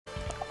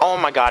Oh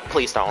my god,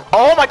 please don't.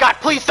 Oh my god,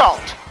 please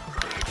don't!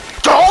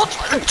 Don't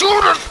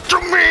do this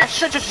to me! I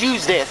should just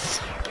use this.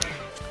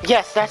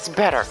 Yes, that's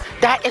better.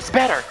 That is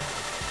better.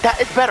 That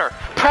is better.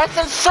 Press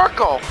and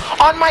circle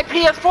on my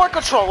PS4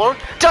 controller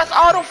does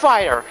auto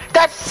fire.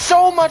 That's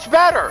so much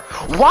better.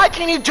 Why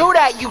can you do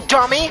that, you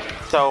dummy?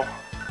 So,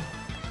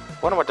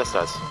 wonder what this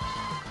does.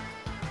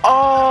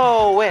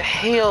 Oh, it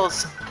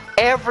heals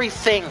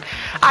everything.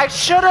 I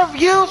should have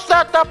used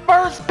that the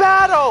first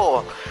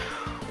battle.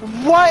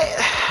 What?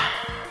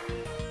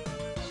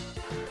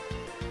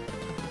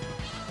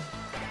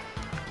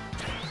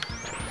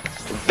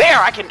 There,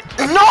 I can.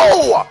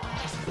 No!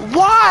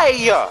 Why?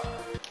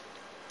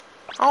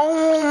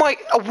 Oh my!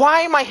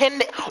 Why am I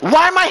hitting it?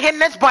 Why am I hitting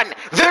this button?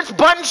 This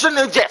button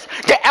shouldn't exist.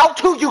 The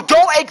L2, you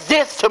don't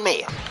exist to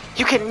me.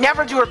 You can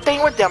never do a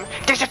thing with them.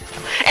 They're just,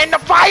 and the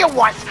fire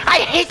ones. I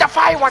hate the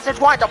fire ones. That's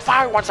why the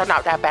fire ones are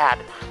not that bad.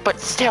 But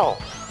still.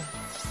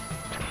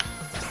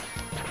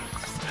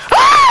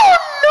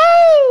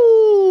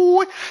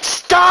 Oh no!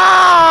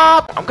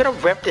 Stop! I'm gonna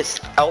rip this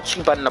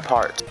L2 button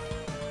apart.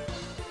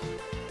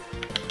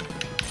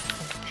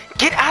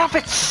 Get out of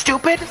it,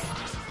 stupid!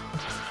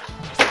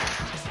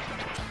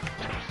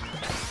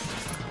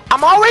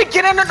 I'm already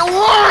getting in the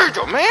word,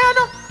 man!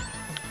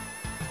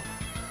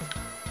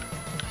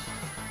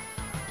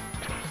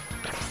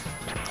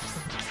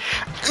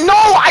 No,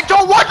 I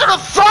don't want you to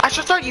suck! I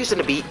should start using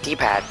the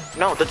D-pad.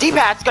 No, the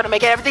D-pad's gonna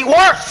make everything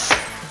worse!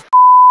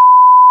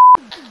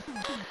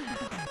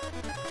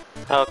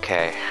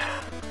 Okay.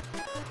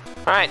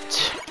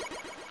 Alright.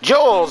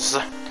 Jules!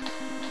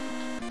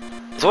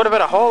 This would have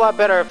been a whole lot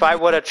better if I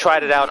would have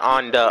tried it out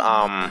on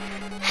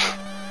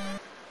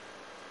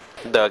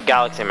the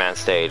Galaxy Man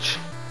stage.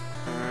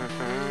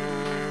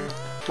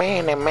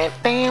 And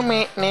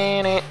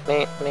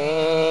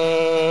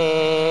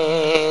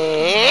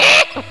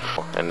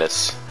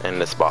this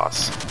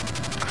boss.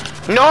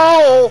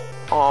 No!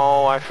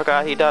 Oh, I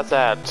forgot he does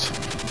that.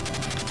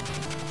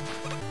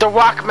 The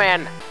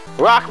Rockman!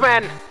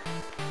 Rockman!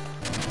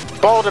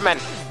 Boulderman!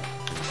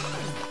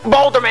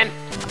 Boulderman!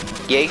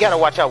 Yeah, you gotta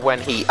watch out when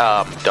he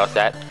does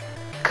that,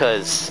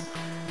 cause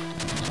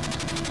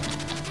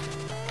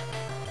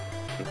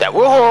that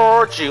will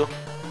hurt you.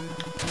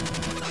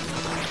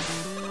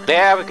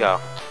 There we go.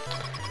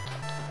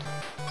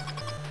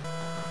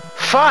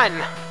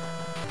 Fun.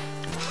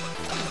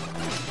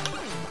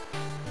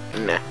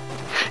 Nah.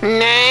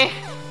 Nah.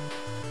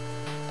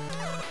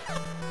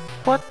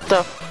 What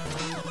the?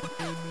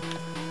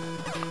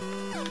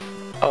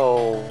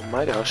 Oh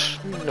my gosh.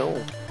 No.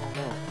 Oh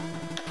no.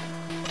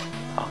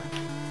 Oh.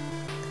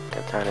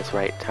 Time is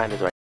right. Time is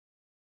right.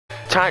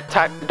 Time.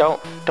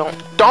 Don't. Die!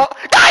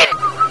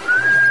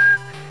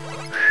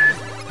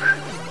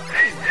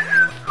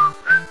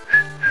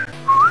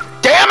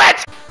 Damn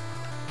it!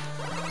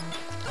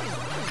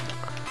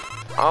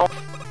 Oh.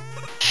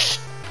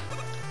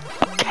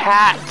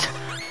 Cat!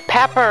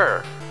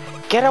 Pepper!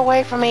 Get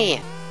away from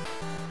me!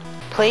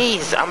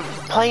 Please, I'm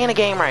playing a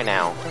game right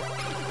now.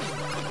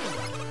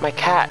 My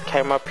cat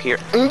came up here.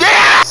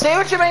 Yeah! See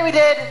what you made me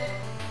did?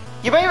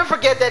 You made me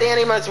forget that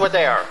animals were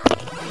there.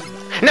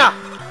 No!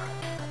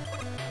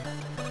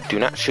 Do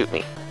not shoot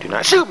me. Do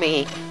not shoot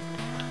me!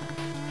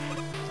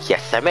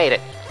 Yes, I made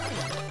it.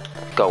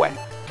 Go away.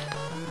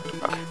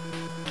 Okay.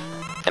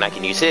 And I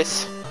can use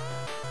this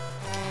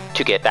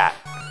to get that.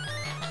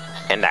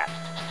 And that.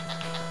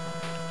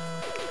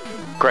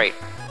 Great.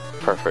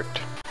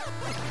 Perfect.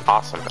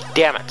 Awesome.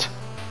 Damn it.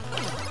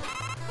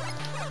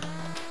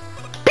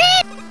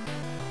 Beep!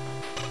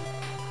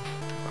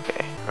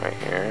 Okay, right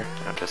here.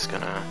 I'm just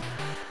gonna...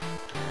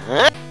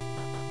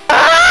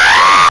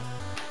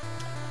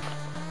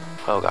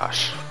 Oh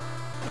gosh.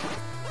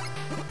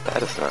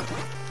 That is not...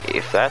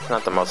 If that's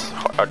not the most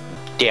hard...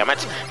 Damn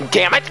it!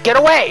 Damn it! Get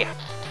away!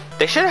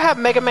 They should have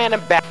Mega Man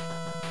and back.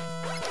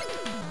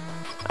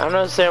 I don't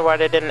understand why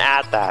they didn't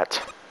add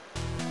that.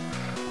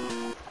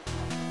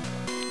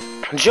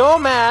 Joe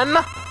Man!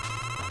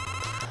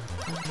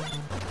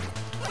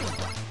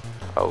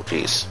 Oh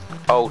jeez.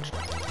 Oh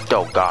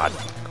god.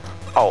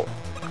 Oh.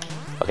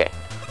 Okay.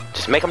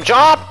 Just make him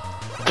jump!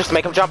 Just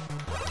make him jump!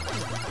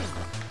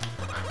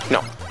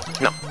 No.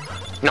 No.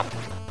 No.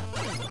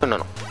 No, no,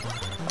 no.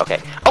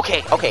 Okay.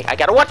 Okay, okay. I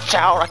gotta watch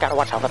out. I gotta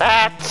watch out for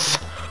that.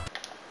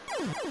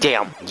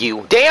 Damn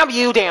you. Damn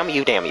you, damn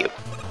you, damn you.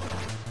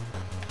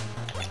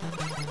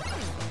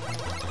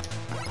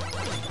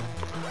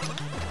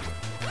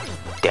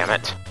 Damn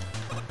it.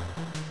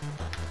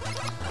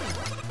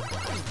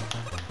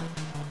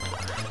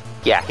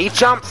 Yeah, he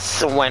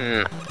jumps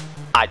when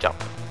I jump.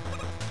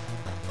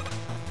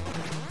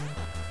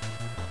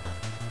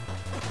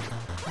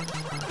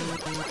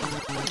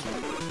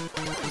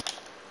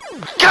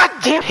 God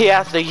damn, he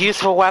has the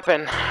useful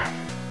weapon.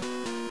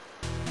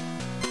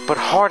 But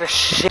hard as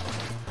shit.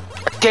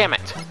 Damn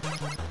it.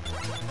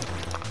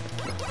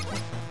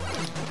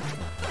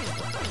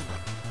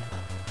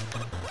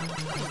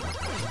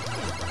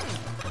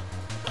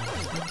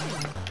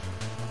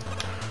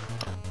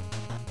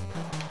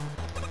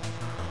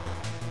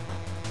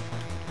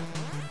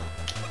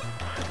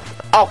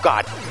 Oh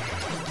god.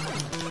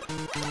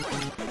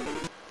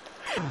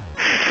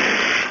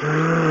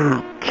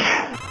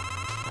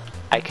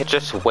 I could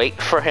just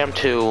wait for him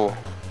to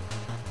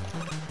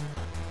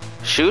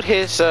shoot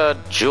his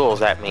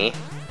jewels at me.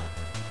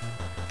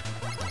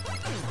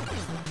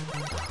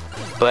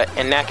 But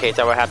in that case,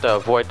 I would have to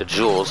avoid the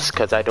jewels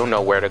because I don't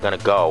know where they're gonna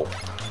go.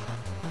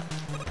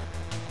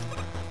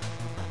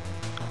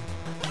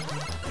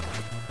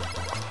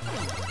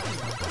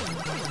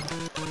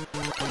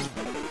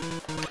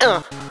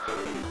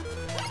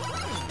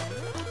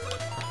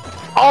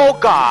 Oh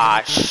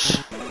gosh!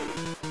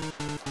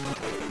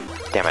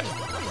 Damn it.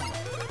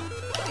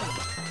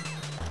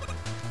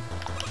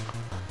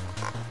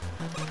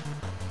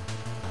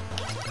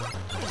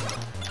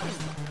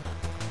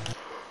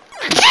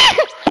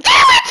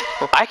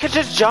 I could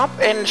just jump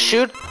and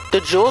shoot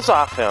the jewels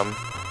off him.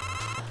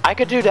 I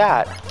could do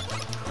that.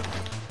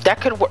 That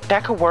could work.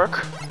 That could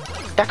work.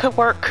 That could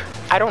work.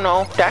 I don't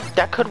know.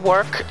 That could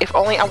work if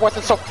only I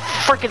wasn't so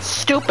freaking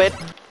stupid.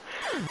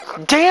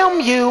 Damn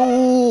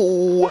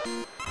you!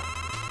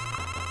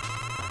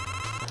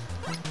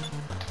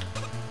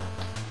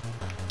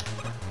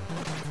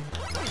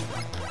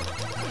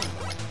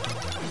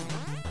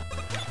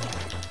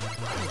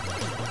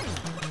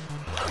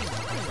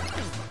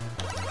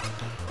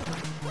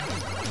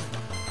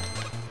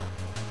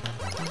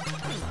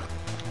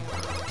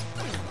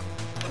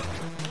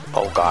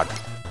 Oh god.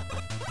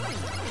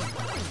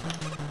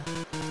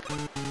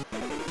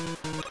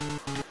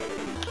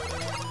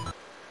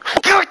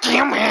 God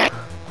damn it!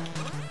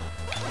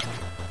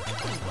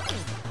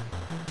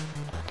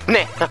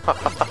 Nah.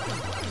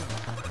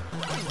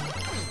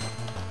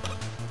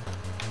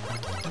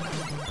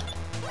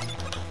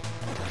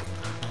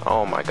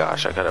 Oh my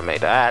gosh, I could have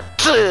made that.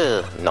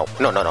 No.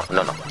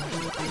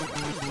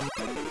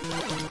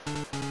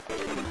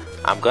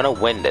 I'm gonna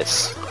win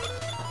this.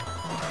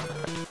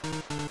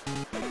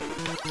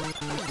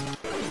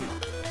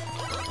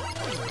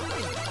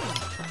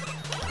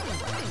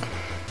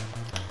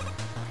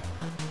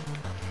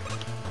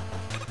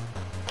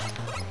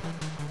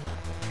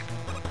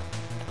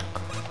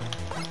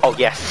 Oh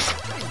yes.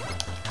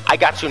 I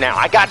got you now.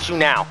 I got you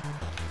now.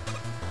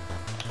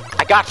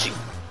 I got you.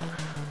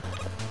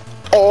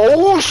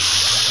 Oh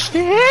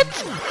shit!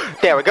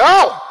 There we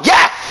go!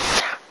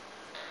 Yes!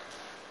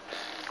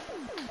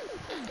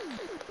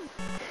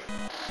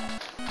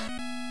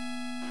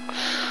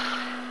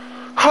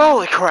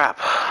 Holy crap.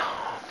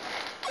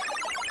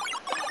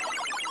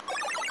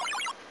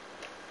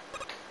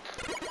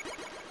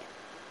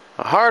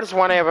 The hardest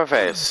one I ever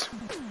faced.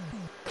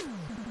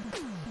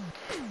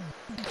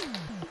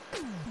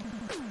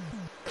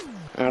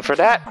 And for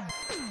that,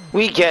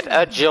 we get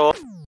a jewel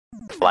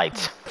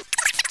light.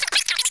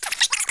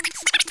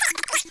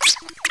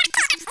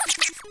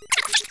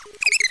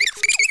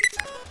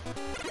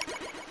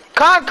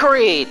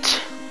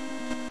 Concrete!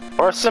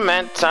 Or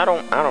cement, I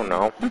don't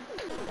know.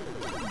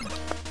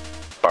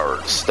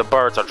 Birds. The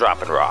birds are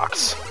dropping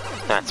rocks.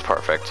 That's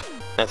perfect.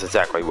 That's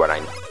exactly what I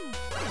need.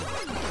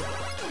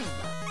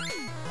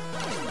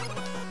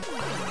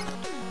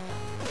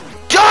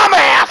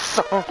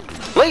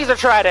 Dumbass! Laser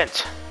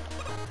trident!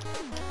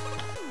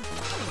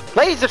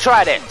 Laser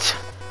trident!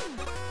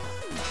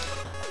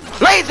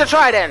 Laser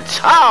trident!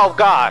 Oh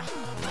god!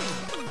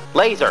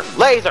 Laser!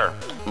 Laser!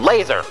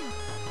 Laser!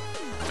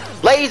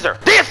 Laser!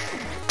 This!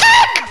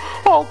 Tick!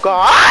 Oh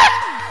god!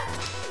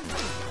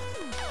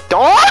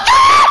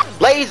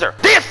 Don't! Laser!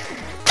 This!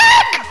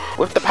 Tick!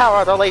 With the power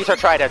of the laser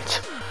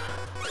trident,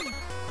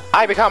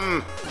 I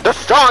become the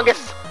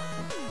strongest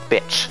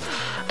bitch.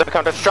 To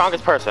become the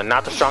strongest person,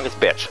 not the strongest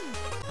bitch.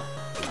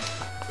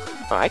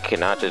 Oh, I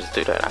cannot just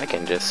do that. I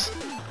can just...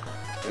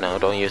 No,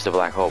 don't use the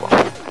black hole.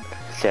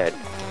 Said,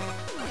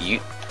 you...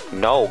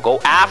 No, go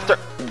after...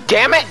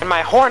 Damn it!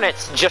 My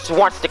Hornets just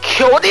wants to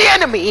kill the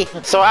enemy!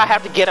 So I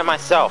have to get it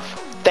myself.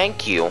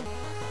 Thank you.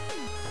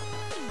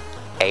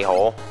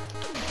 A-hole.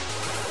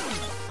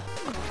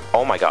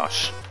 Oh my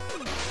gosh.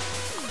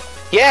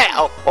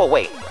 Yeah! Oh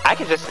wait. I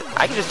can just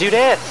do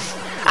this!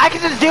 I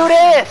can just do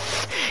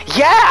this!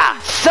 Yeah!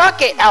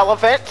 Suck it,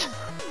 elephant!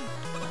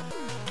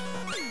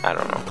 I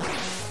don't know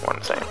what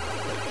I'm saying.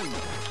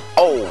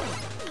 Oh!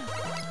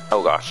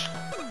 Oh gosh.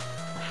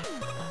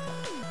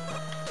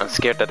 I'm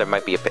scared that it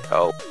might be a bit.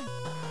 Oh.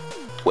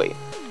 Wait.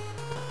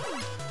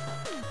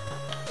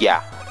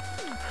 Yeah.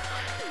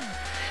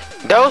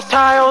 Those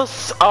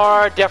tiles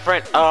are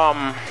different,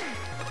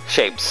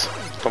 shapes.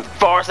 From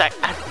far as I.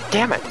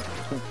 Damn it.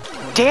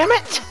 Damn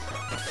it!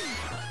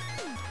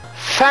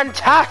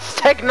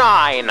 Fantastic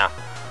 9!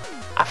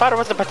 I thought it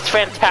was a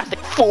Fantastic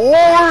 4!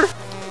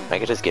 I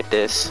could just get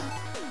this.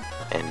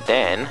 And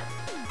then.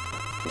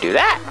 Do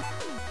that!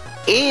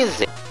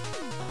 Easy!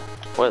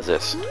 What is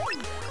this?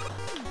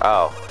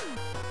 Oh.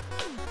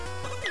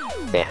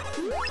 Yeah.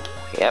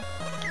 Yep.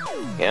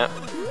 Yep.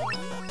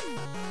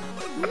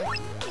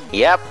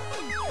 Yep.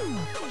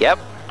 Yep.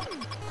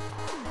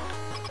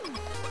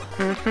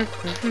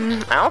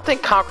 I don't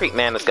think Concrete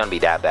Man is gonna be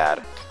that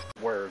bad.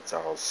 Words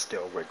I'll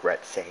still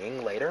regret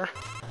saying later.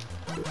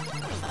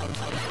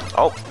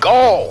 Oh,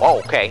 oh,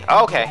 okay,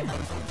 okay.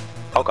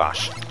 Oh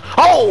gosh.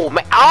 Oh,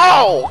 man.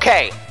 Oh,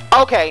 okay.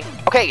 Okay,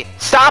 okay.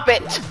 Stop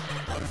it.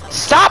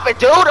 Stop it,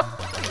 dude.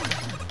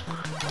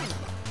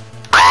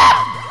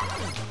 Ah!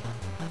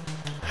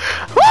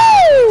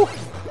 Woo!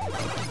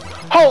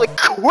 Holy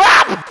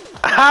crap!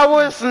 I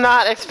was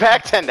not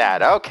expecting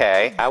that.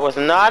 Okay. I was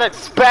not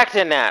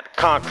expecting that,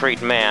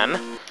 Concrete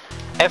Man.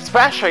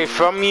 Especially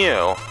from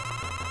you.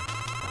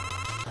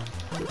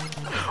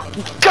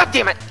 God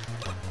damn it!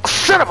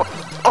 Son of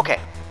a... Okay.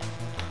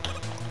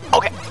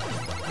 Okay.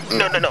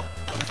 No, no, no.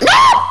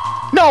 No!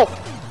 No!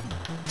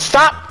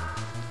 Stop!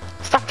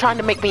 Stop trying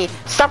to make me...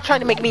 Stop trying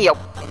to make me a...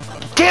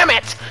 Damn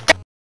it!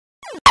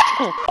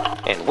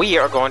 And we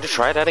are going to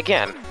try that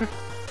again.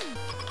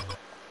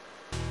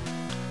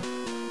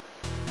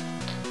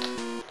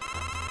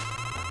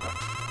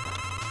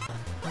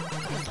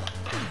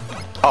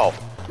 Oh.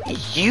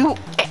 You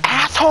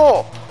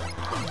asshole!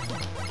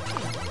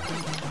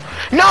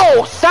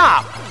 No!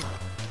 Stop!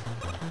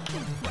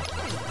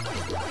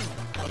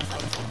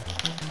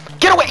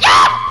 Get away!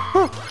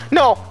 Ah!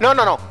 No, no,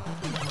 no, no.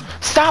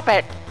 Stop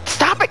it.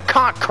 Stop it,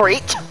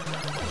 Concrete.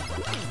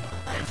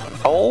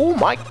 Oh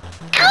my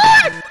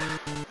God!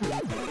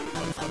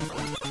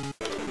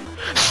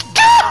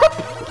 Stop!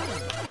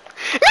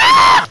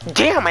 Ah!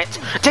 Damn it!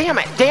 Damn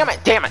it! Damn it!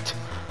 Damn it!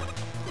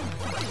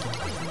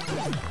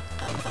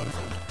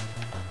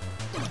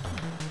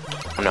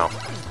 No.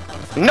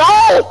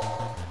 No!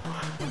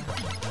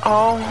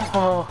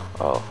 Oh,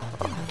 oh.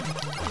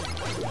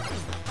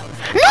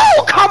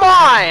 No! Come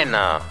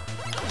on!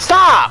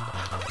 Stop!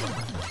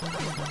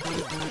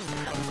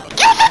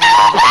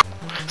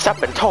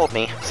 Something told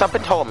me.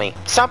 Something told me.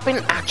 Something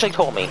actually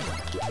told me.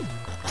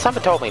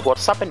 Something told me. Well,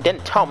 something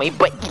didn't tell me,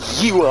 but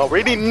you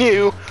already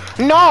knew.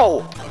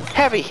 No!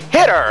 Heavy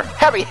hitter!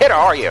 Heavy hitter,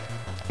 are you?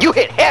 You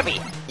hit heavy!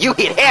 You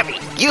hit heavy!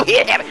 You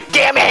hit heavy!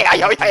 Damn it!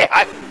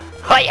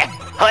 Hiya!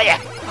 Hiya!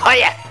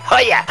 Hiya!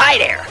 Hiya! Hi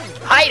there!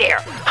 Hi there!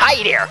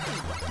 Hi there!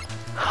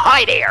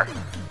 Hi there!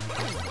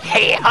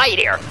 Hey, hi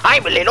there!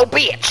 I'm a little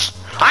bitch!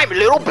 I'm a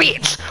little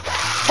bitch!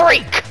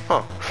 Freak!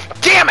 Huh.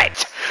 Damn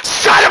it!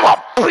 Son of a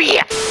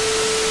bitch!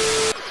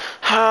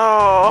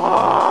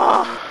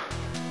 Oh.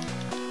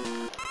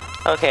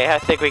 Okay, I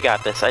think we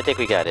got this. I think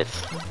we got it.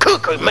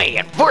 Cookie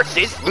Man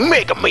versus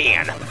Mega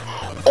Man!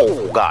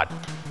 Oh, God.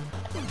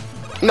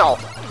 No.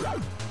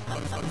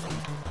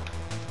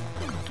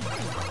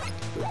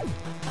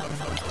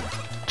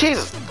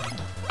 Jesus.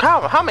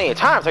 How many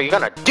times are you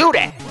gonna do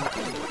that?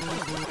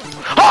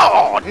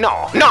 Oh,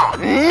 no, no,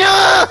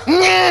 no,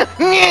 no,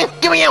 no,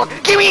 give me out,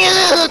 give me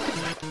out,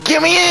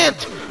 give me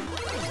it.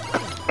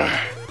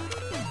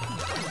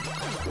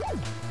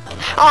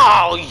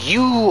 Oh,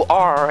 you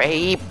are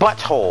a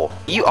butthole.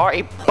 You are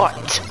a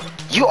butt.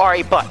 You are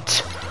a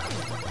butt.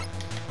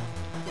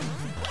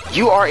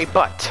 You are a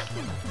butt.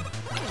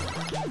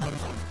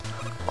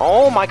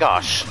 Oh my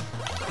gosh.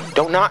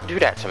 Do not do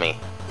that to me.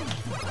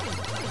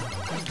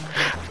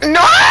 No!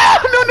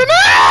 No, no, no!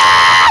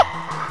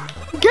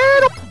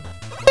 Get him!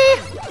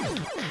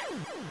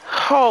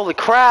 Holy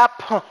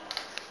crap!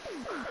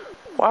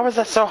 Why was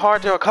that so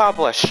hard to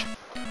accomplish?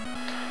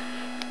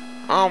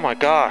 Oh my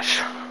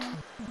gosh.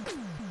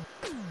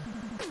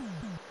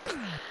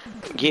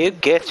 You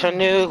get your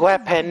new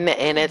weapon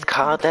and it's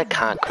called the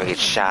Concrete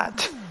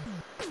Shot.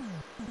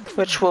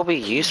 Which will be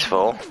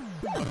useful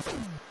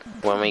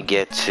when we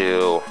get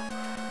to,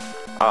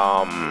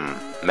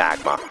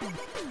 Magma.